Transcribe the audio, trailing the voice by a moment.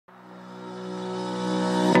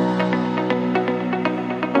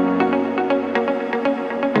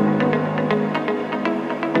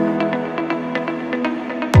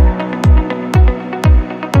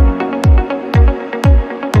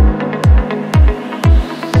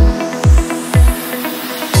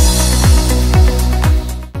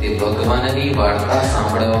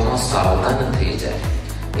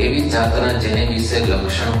જાતના જેને વિશે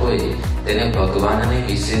લક્ષણ હોય તેને ભગવાનને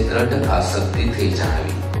વિશે દ્રઢ આસક્તિથી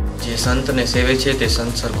જણાવી. જે સંતને સેવે છે તે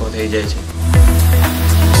સંત સરખો થઈ જાય છે.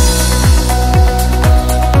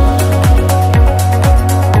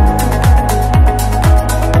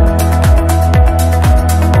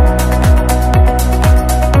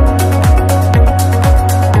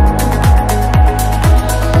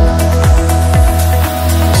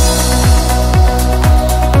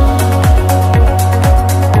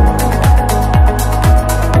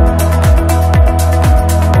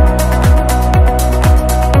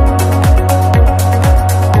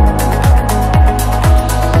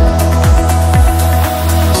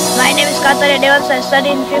 I study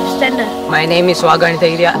in 5th standard. My name is Swaganitha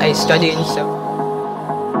Irya. I study in 7th.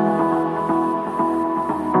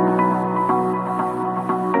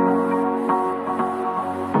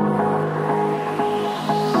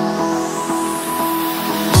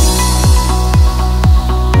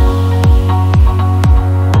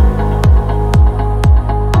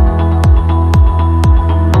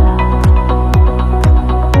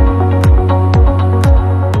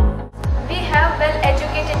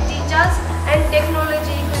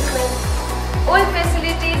 Technology equipment. All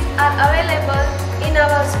facilities are available in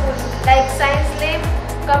our school like science lab,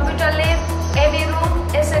 computer lab, AV room,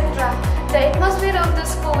 etc. The atmosphere of the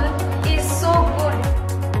school is so good.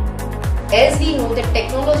 As we know that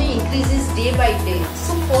technology increases day by day,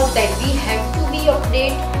 so for that we have to be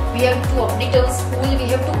update, we have to update our school, we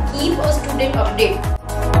have to keep our student update.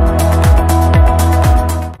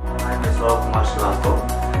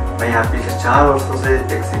 मैं यहाँ पिछले 4 वर्षों से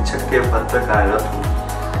एक शिक्षक के पद पर कार्यरत हूँ.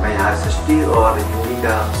 मैं यहाँ SST और हिंदी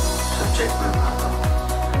का सब्जेक्ट में पढ़ाता हूँ.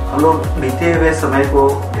 हम लोग बीते हुए समय को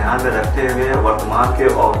ध्यान में रखते हुए वर्तमान के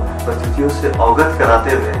परिस्थितियों से अवगत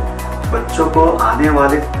कराते हुए बच्चों को आने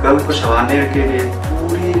वाले कल को संवारने के लिए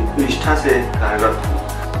पूरी निष्ठा से कार्यरत हूँ.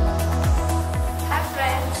 Hi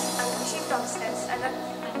friends, I'm Kushi from standard.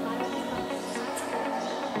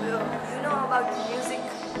 You know about music?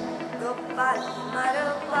 Gopal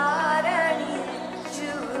Maraparani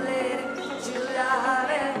Jule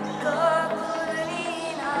Julave Gokulni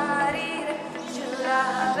Nari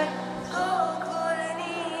Julave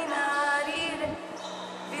Gokulni Nari.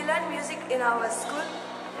 We learn music in our school.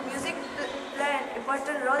 Music play an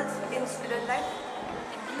important role in student life.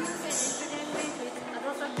 It deals independently with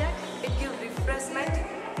other subjects. It gives refreshment.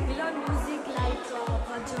 We learn music like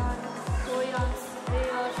bhajan, poems,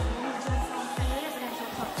 prayers, religion songs, and various kinds of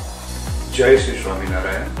songs. Jai Shri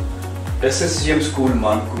Swaminarayan. SSGM School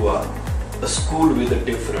Mankuva, a school with a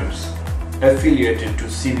difference, affiliated to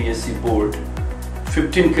CBSE board,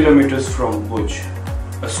 15 kilometers from Bhuj,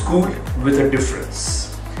 a school with a difference.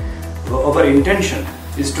 Our intention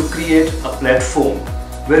is to create a platform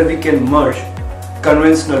where we can merge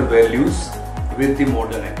conventional values with the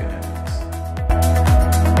modern academics.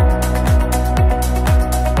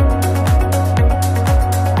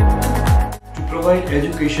 To provide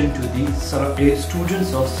education to the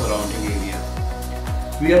students of surrounding area,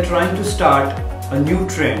 we are trying to start a new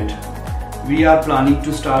trend. We are planning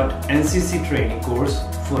to start NCC training course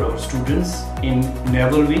for our students in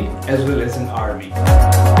Naval Wing as well as in Army.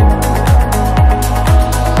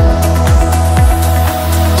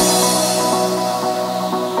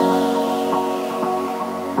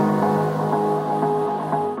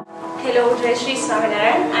 Hello, Jai Shri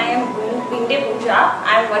Swaminarayan. I am Gurukul.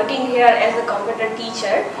 I am working here as a computer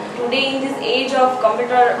teacher. Today in this age of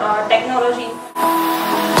computer technology,